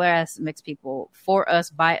 regular ass mixed people for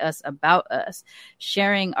us, by us, about us,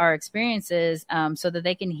 sharing our experiences so that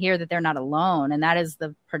they can hear that they're not alone. And that is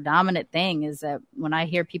the predominant thing, is that when I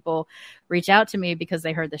hear people reach out to me because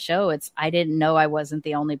they heard the show, I didn't know I wasn't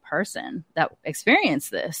the only person that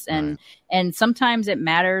experienced this. And sometimes it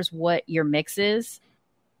matters what your mix is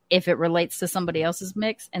if it relates to somebody else's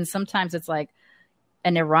mix. And sometimes it's like,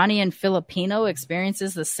 an Iranian Filipino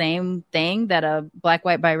experiences the same thing that a black,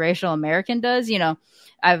 white, biracial American does.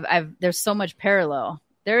 There's so much parallel.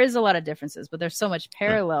 There is a lot of differences, but there's so much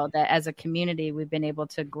parallel that as a community, we've been able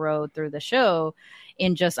to grow through the show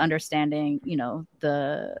in just understanding,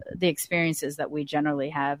 the experiences that we generally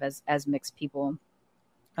have as mixed people.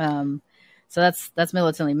 So that's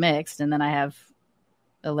Militantly Mixed, and then I have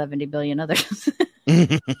 11 billion others.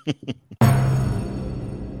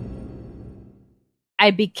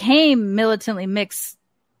 I became Militantly Mixed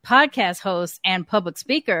podcast host and public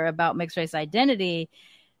speaker about mixed race identity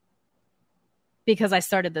because I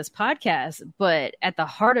started this podcast. But at the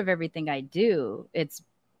heart of everything I do, it's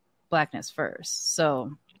Blackness first.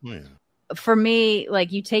 So for me,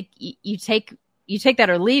 like you take that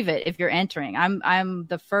or leave it if you're entering. I'm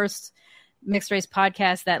the first mixed race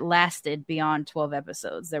podcast that lasted beyond 12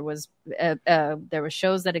 episodes. There was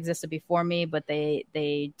shows that existed before me, but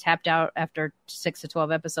they tapped out after 6 to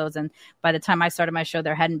 12 episodes. And by the time I started my show,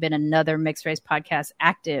 there hadn't been another mixed race podcast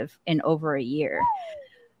active in over a year.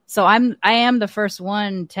 So I am the first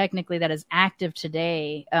one technically that is active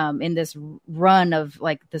today in this run of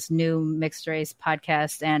like this new mixed race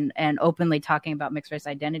podcast and openly talking about mixed race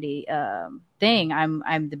identity thing.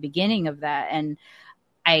 I'm the beginning of that, and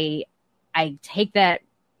I take that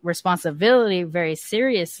responsibility very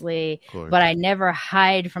seriously, but I never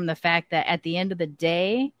hide from the fact that at the end of the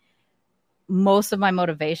day, most of my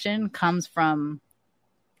motivation comes from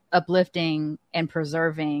uplifting and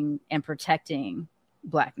preserving and protecting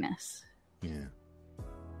Blackness. Yeah.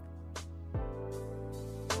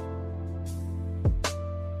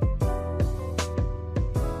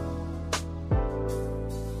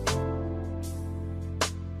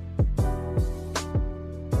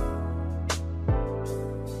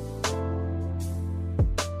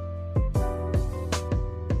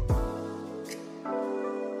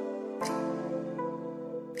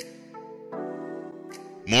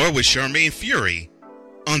 More with Charmaine Fury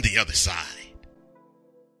on the other side.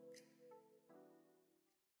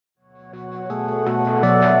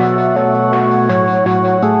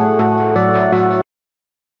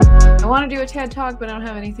 I want to do a TED Talk, but I don't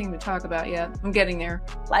have anything to talk about yet. I'm getting there.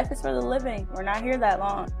 Life is for the living. We're not here that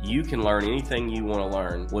long. You can learn anything you want to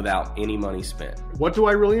learn without any money spent. What do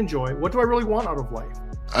I really enjoy? What do I really want out of life?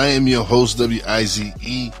 I am your host,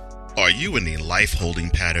 W-I-Z-E. Are you in a life holding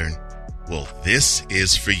pattern? Well, this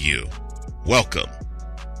is for you. Welcome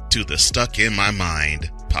to the Stuck in My Mind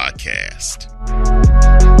podcast.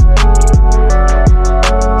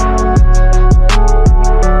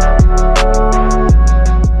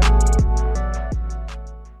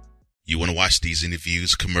 You want to watch these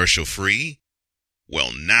interviews commercial free?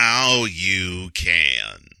 Well, now you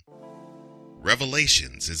can.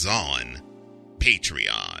 Revelations is on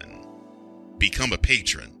Patreon. Become a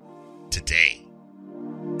patron today.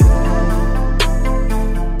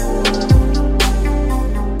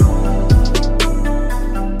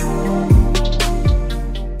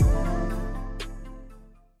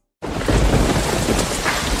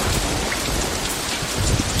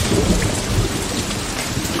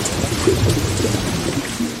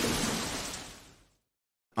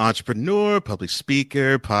 Entrepreneur, public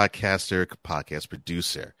speaker, podcaster, podcast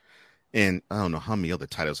producer. And I don't know how many other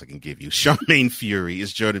titles I can give you. Charmaine Fury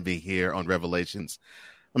is joining me here on Revelations.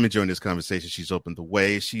 I'm enjoying this conversation. She's opened the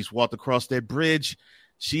way. She's walked across that bridge.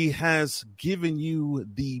 She has given you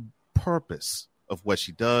the purpose of what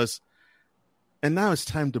she does. And now it's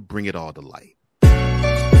time to bring it all to light.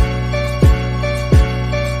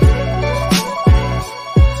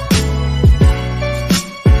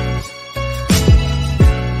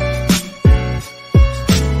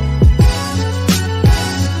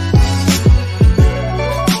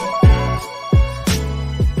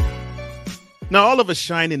 Now, all of us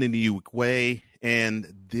shine in a unique way, and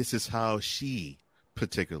this is how she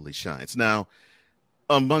particularly shines. Now,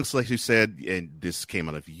 amongst, like you said, and this came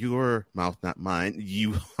out of your mouth, not mine,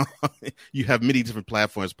 you have many different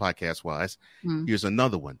platforms podcast-wise. Here's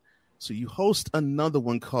another one. So you host another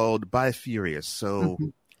one called Bi Furious. So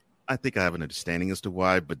I think I have an understanding as to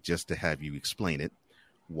why, but just to have you explain it.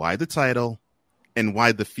 Why the title, and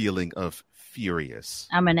why the feeling of furious?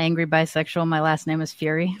 I'm an angry bisexual. My last name is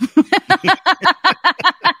Fury.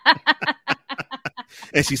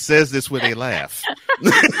 And she says this with a laugh.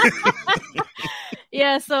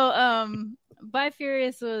 Yeah, so Bi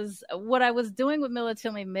Furious was what I was doing with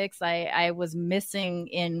Militantly Mixed. I was missing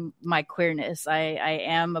in my queerness. I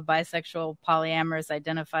am a bisexual, polyamorous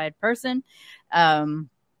identified person. And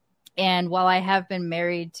while I have been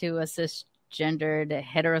married to a cisgendered,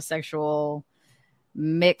 heterosexual,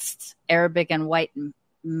 mixed Arabic and white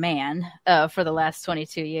man for the last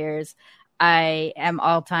 22 years, I am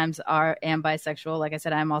all times am bisexual. Like I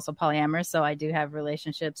said, I'm also polyamorous, so I do have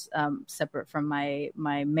relationships separate from my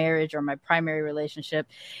marriage or my primary relationship.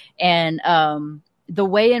 And the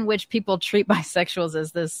way in which people treat bisexuals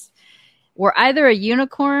is this: we're either a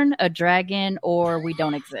unicorn, a dragon, or we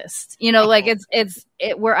don't exist. You know, like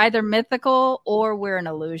we're either mythical or we're an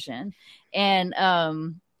illusion. And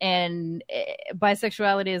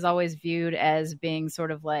bisexuality is always viewed as being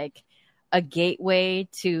sort of like a gateway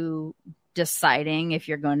to deciding if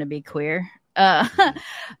you're going to be queer.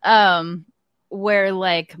 Where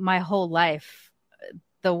like my whole life,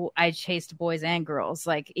 I chased boys and girls.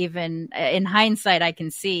 Like even in hindsight, I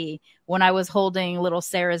can see when I was holding little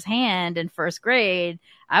Sarah's hand in first grade,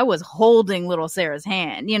 I was holding little Sarah's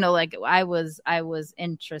hand. You know, like I was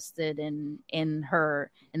interested in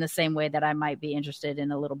her in the same way that I might be interested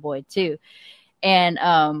in a little boy too. And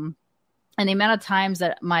the amount of times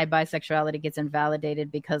that my bisexuality gets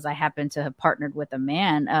invalidated because I happen to have partnered with a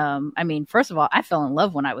man. I mean, first of all, I fell in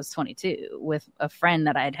love when I was 22 with a friend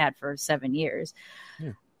that I had for 7 years.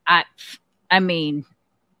 Yeah. I mean,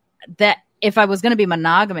 that if I was going to be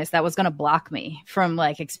monogamous, that was going to block me from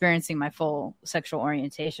like experiencing my full sexual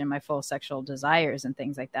orientation, my full sexual desires and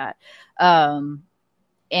things like that. And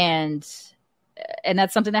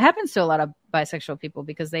that's something that happens to a lot of bisexual people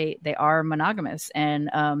because they are monogamous and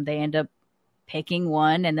they end up picking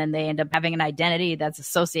one and then they end up having an identity that's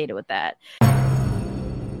associated with that.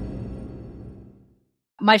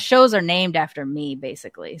 My shows are named after me,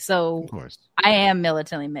 basically. So I am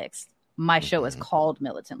militantly mixed. My show is called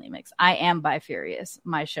Militantly Mixed. I am Bifurious.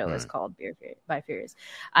 My show is called Bifurious.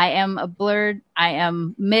 I am a blurred. I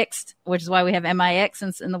am mixed, which is why we have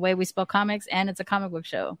MIX in the way we spell comics, and it's a comic book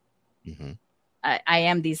show. Mm-hmm. I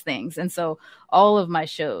am these things. And so all of my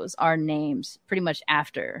shows are named pretty much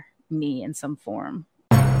after me in some form.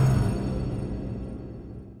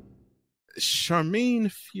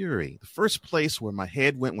 Charmaine Fury, the first place where my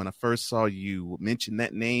head went when I first saw you mention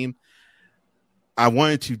that name, I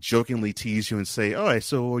wanted to jokingly tease you and say, all right,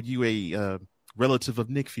 so are you a relative of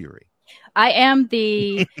Nick Fury? I am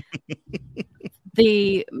the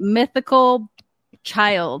mythical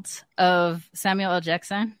child of Samuel L.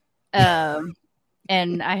 Jackson.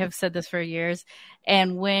 And I have said this for years.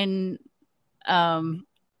 And when,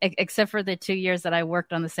 except for the 2 years that I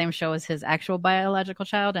worked on the same show as his actual biological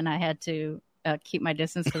child, and I had to keep my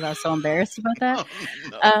distance because I was so embarrassed about that.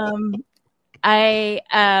 Oh, no.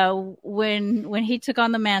 When he took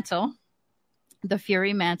on the mantle, the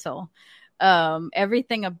Fury mantle,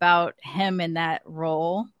 everything about him in that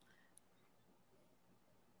role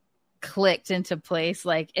clicked into place.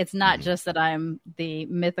 Like, it's not just that I'm the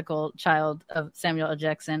mythical child of Samuel L.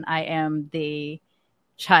 Jackson. I am the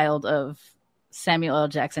child of Samuel L.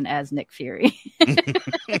 Jackson as Nick Fury.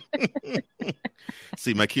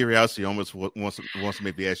 See, my curiosity almost wants to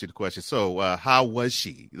maybe ask you the question. So, how was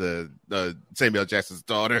she, the Samuel L. Jackson's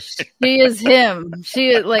daughter? She is him. She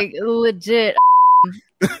is like legit.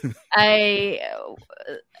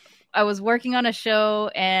 I was working on a show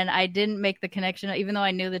and I didn't make the connection, even though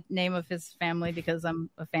I knew the name of his family because I'm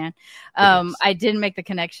a fan. I didn't make the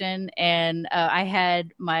connection, and I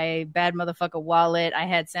had my bad motherfucker wallet. I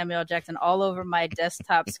had Samuel L. Jackson all over my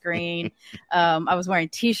desktop screen. I was wearing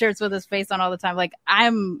T-shirts with his face on all the time. Like,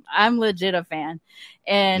 I'm legit a fan.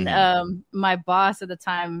 And my boss at the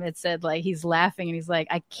time had said, like, he's laughing and he's like,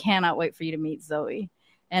 I cannot wait for you to meet Zoe.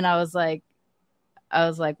 And I was like,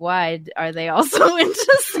 why are they also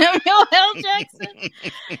into Samuel L. Jackson?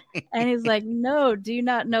 And he's like, no, do you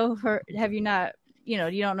not know her? Have you not, you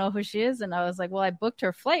don't know who she is? And I was like, well, I booked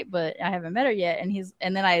her flight, but I haven't met her yet.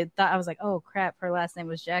 And then I was like, oh crap, her last name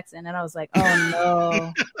was Jackson. And I was like, oh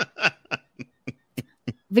no.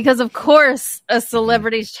 Because of course a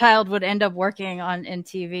celebrity's child would end up working in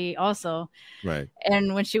TV also. Right.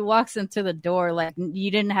 And when she walks into the door, like,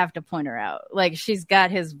 you didn't have to point her out. Like, she's got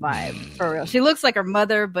his vibe for real. She looks like her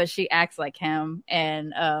mother, but she acts like him.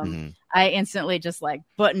 And I instantly just like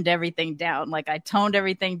buttoned everything down. Like, I toned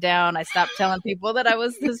everything down. I stopped telling people that I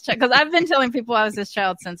was his child, because I've been telling people I was his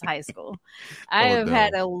child since high school. I have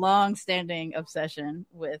had a long standing obsession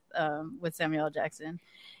with Samuel L. Jackson.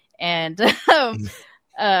 And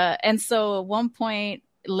so at one point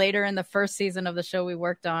later in the first season of the show we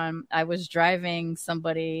worked on, I was driving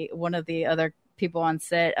one of the other people on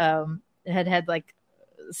set had like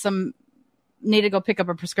need to go pick up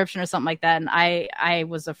a prescription or something like that. And I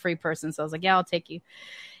was a free person. So I was like, yeah, I'll take you.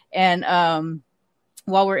 And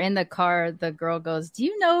while we're in the car, the girl goes, do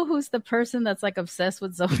you know who's the person that's like obsessed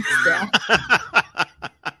with Zoe's dad?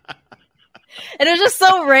 And it was just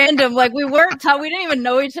so random. Like, we didn't even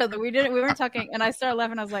know each other. We weren't talking. And I started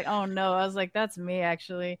laughing. I was like, oh no. I was like, that's me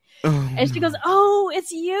actually. And she goes, oh,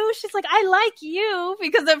 it's you. She's like, I like you.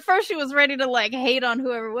 Because at first she was ready to like hate on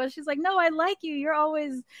whoever it was. She's like, no, I like you. You're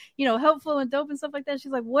always, helpful and dope and stuff like that.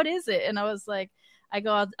 She's like, what is it? And I was like,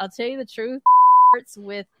 I'll tell you the truth.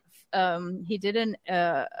 With, he did an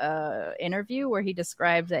interview where he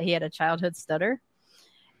described that he had a childhood stutter.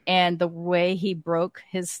 And the way he broke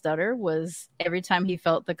his stutter was every time he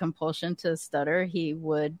felt the compulsion to stutter, he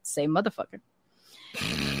would say motherfucker.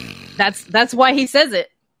 That's why he says it.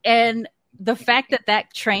 And the fact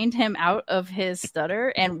that trained him out of his stutter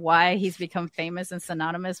and why he's become famous and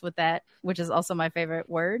synonymous with that, which is also my favorite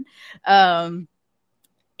word,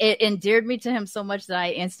 it endeared me to him so much that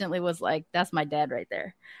I instantly was like, that's my dad right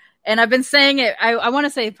there. And I've been saying it, I want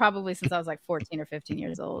to say probably since I was like 14 or 15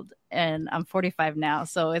 years old, and I'm 45 now.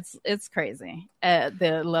 So it's crazy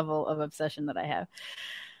the level of obsession that I have.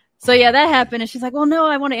 So yeah, that happened. And she's like, well, no,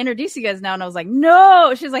 I want to introduce you guys now. And I was like,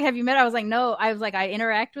 no. She's like, have you met her? I was like, no. I was like, I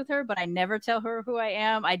interact with her, but I never tell her who I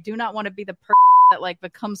am. I do not want to be the person that like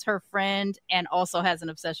becomes her friend and also has an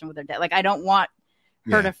obsession with her dad. Like, I don't want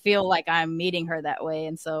her to feel like I'm meeting her that way.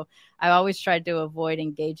 And so I always tried to avoid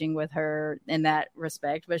engaging with her in that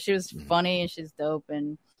respect. But she was funny and she's dope.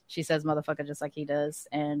 And she says motherfucker just like he does.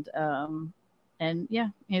 And yeah,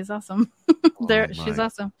 he's awesome. She's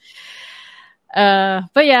awesome.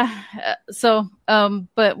 But yeah,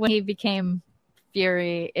 but when he became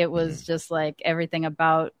Fury, it was just like everything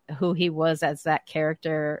about who he was as that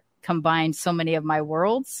character combined so many of my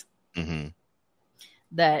worlds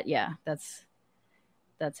that, yeah,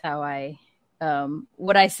 that's how I,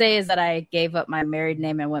 what I say is that I gave up my married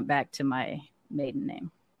name and went back to my maiden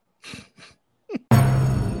name.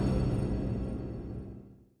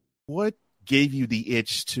 What gave you the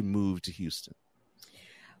itch to move to Houston?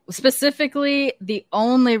 Specifically, the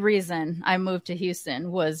only reason I moved to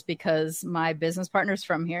Houston was because my business partner's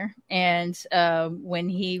from here. And when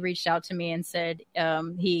he reached out to me and said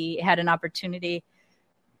he had an opportunity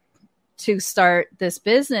to start this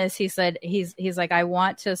business, he said, he's like, I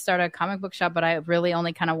want to start a comic book shop, but I really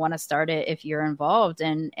only kind of want to start it if you're involved.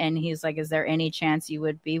 And he's like, is there any chance you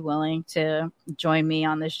would be willing to join me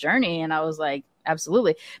on this journey? And I was like,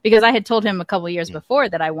 absolutely. Because I had told him a couple of years before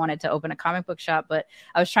that I wanted to open a comic book shop, but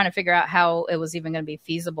I was trying to figure out how it was even going to be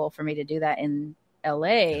feasible for me to do that in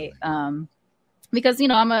LA. Because, you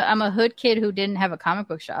know, I'm a hood kid who didn't have a comic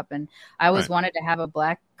book shop, and I always wanted to have a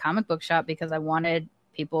Black comic book shop because I wanted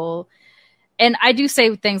people. And I do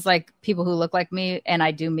say things like people who look like me, and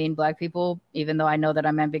I do mean Black people, even though I know that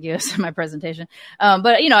I'm ambiguous in my presentation.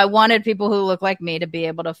 But, you know, I wanted people who look like me to be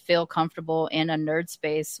able to feel comfortable in a nerd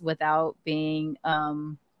space without being,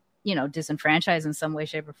 you know, disenfranchised in some way,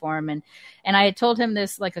 shape, or form. And I had told him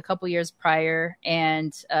this like a couple years prior,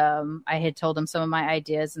 and I had told him some of my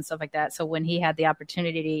ideas and stuff like that. So when he had the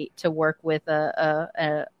opportunity to work with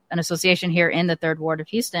an association here in the Third Ward of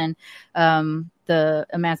Houston, the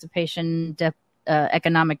Emancipation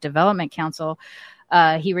Economic Development Council,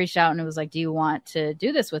 he reached out and it was like, do you want to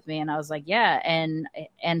do this with me? And I was like, yeah.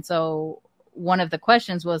 And so one of the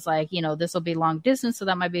questions was like, you know, this will be long distance, so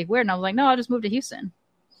that might be weird. And I was like, no, I'll just move to Houston.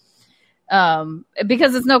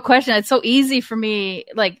 Because it's no question. It's so easy for me.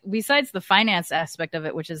 Like, besides the finance aspect of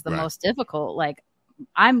it, which is the most difficult, like,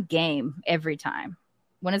 I'm game every time.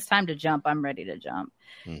 When it's time to jump, I'm ready to jump.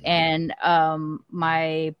 And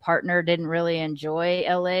my partner didn't really enjoy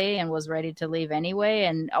LA and was ready to leave anyway.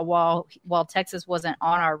 And while Texas wasn't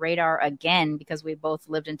on our radar again, because we both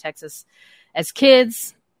lived in Texas as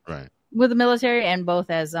kids with the military and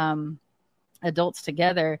both as adults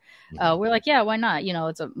together, we're like, yeah, why not? You know,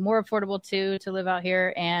 it's more affordable too to live out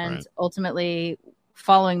here. And ultimately,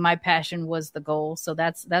 following my passion was the goal. So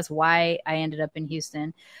that's why I ended up in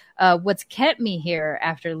Houston. What's kept me here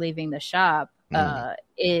after leaving the shop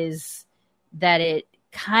is that it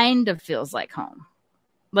kind of feels like home.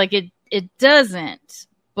 Like it doesn't,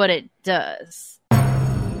 but it does.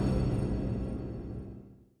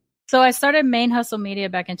 So I started Main Hustle Media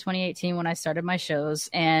back in 2018 when I started my shows.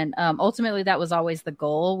 And ultimately that was always the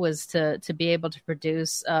goal, was to be able to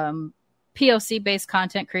produce POC-based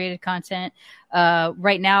content, created content.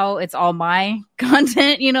 Right now, it's all my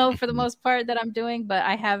content, you know, for the most part that I'm doing. But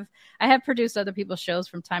I have produced other people's shows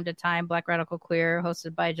from time to time. Black Radical Queer,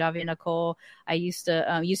 hosted by Javi Nicole. I used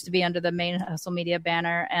to be under the Main Hustle Media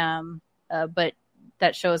banner, but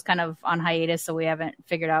that show is kind of on hiatus, so we haven't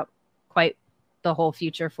figured out quite the whole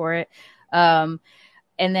future for it. And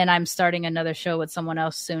then I'm starting another show with someone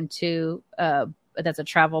else soon too. That's a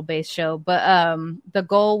travel-based show, but the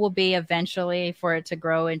goal will be eventually for it to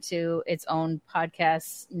grow into its own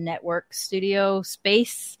podcast network studio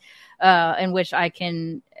space, in which I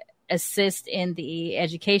can assist in the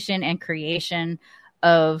education and creation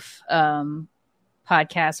of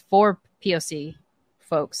podcasts for POC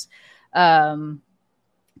folks,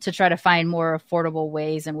 to try to find more affordable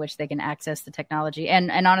ways in which they can access the technology,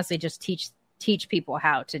 and honestly just teach people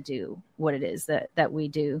how to do what it is that we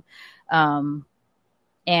do.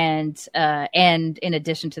 And in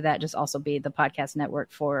addition to that, just also be the podcast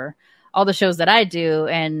network for all the shows that I do.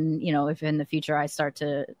 And, you know, if in the future I start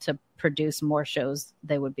to produce more shows,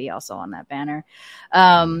 they would be also on that banner.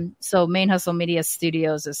 So Main Hustle Media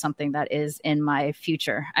Studios is something that is in my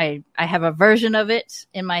future. I have a version of it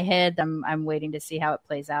in my head. I'm waiting to see how it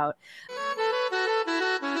plays out.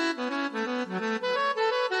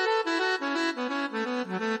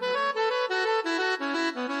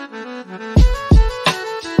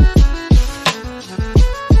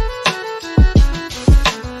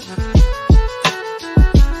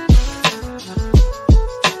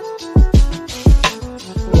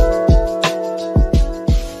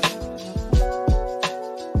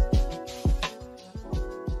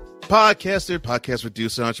 Podcaster, podcast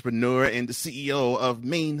producer, entrepreneur, and the CEO of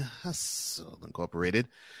Main Hustle Incorporated,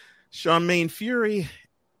 Charmaine Fury.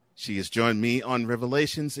 She has joined me on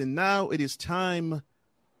Revelations, and now it is time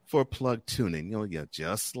for plug tuning. You know, yeah,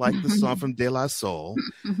 just like the song from De La Soul.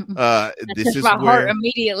 This is my where heart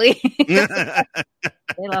immediately. De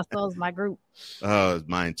La Soul is my group.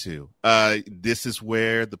 Mine too. This is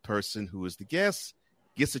where the person who is the guest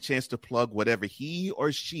gets a chance to plug whatever he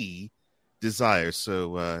or she desires.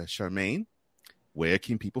 So, Charmaine, where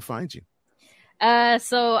can people find you?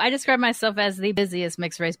 So I describe myself as the busiest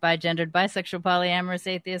mixed race, bigendered, bisexual, polyamorous,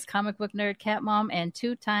 atheist, comic book nerd, cat mom, and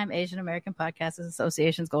 2-time Asian American Podcasters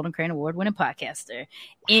Association's Golden Crane Award winning podcaster.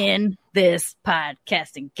 In this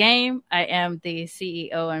podcasting game, I am the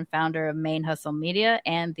CEO and founder of Main Hustle Media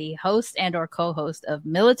and the host and or co-host of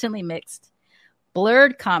Militantly Mixed,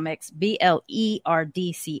 Blurred Comics,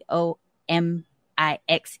 BLERDCOMIXED,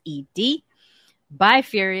 By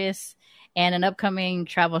Furious, and an upcoming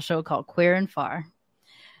travel show called Queer and Far.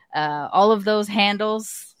 All of those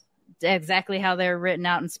handles, exactly how they're written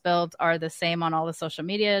out and spelled, are the same on all the social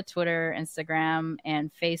media, Twitter, Instagram,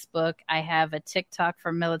 and Facebook. I have a TikTok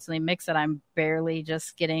for Militantly Mixed that I'm barely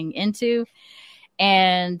just getting into.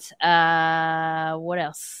 And what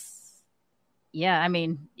else? Yeah, I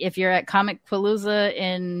mean, if you're at Comic Palooza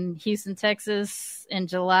in Houston, Texas in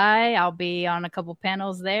July, I'll be on a couple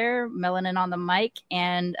panels there, Melanin on the mic,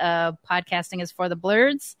 and podcasting is for the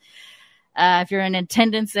Blurds. If you're in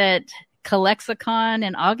attendance at Calexicon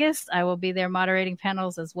in August, I will be there moderating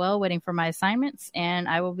panels as well, waiting for my assignments, and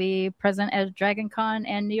I will be present at Dragon Con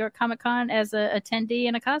and New York Comic Con as an attendee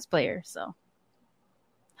and a cosplayer, so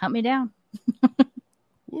hunt me down.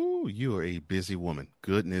 Ooh, you are a busy woman.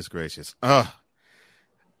 Goodness gracious.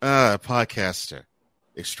 Podcaster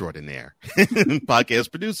extraordinaire. Podcast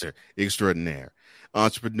producer extraordinaire.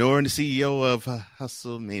 Entrepreneur and the CEO of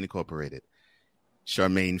Hustle Main Incorporated,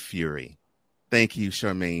 Charmaine Fury. Thank you,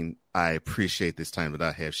 Charmaine. I appreciate this time that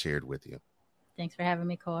I have shared with you. Thanks for having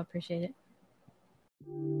me, Cole. I appreciate it.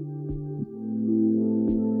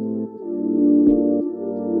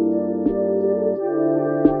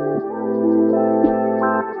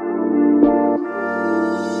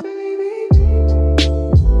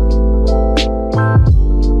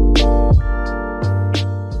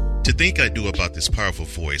 To think I knew about this powerful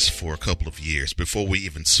voice for a couple of years before we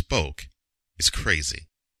even spoke is crazy.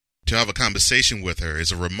 To have a conversation with her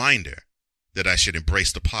is a reminder that I should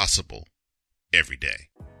embrace the possible every day.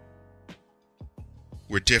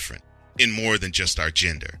 We're different in more than just our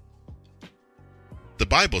gender. The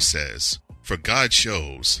Bible says, "For God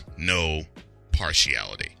shows no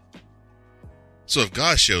partiality." So if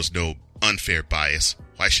God shows no unfair bias,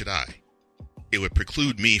 why should I? It would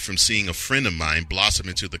preclude me from seeing a friend of mine blossom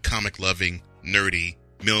into the comic-loving, nerdy,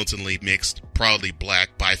 militantly mixed, proudly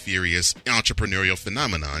black, bi-furious, entrepreneurial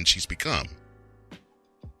phenomenon she's become.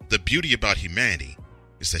 The beauty about humanity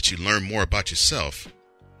is that you learn more about yourself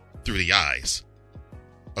through the eyes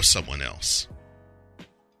of someone else.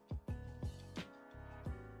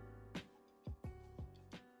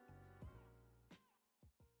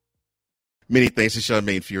 Many thanks to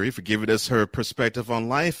Charmaine Fury for giving us her perspective on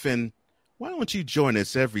life. And why don't you join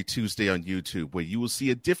us every Tuesday on YouTube, where you will see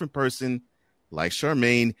a different person like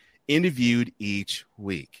Charmaine interviewed each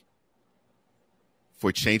week.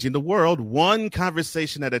 For changing the world, one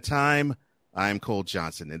conversation at a time, I'm Cole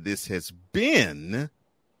Johnson, and this has been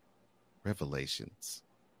Revelations.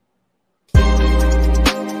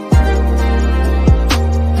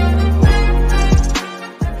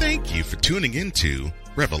 Thank you for tuning into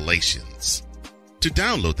Revelations. To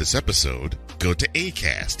download this episode, go to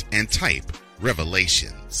Acast and type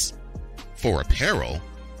Revelations. For apparel,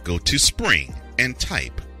 go to Spring and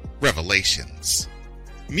type Revelations.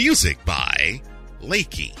 Music by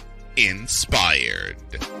Lakey Inspired.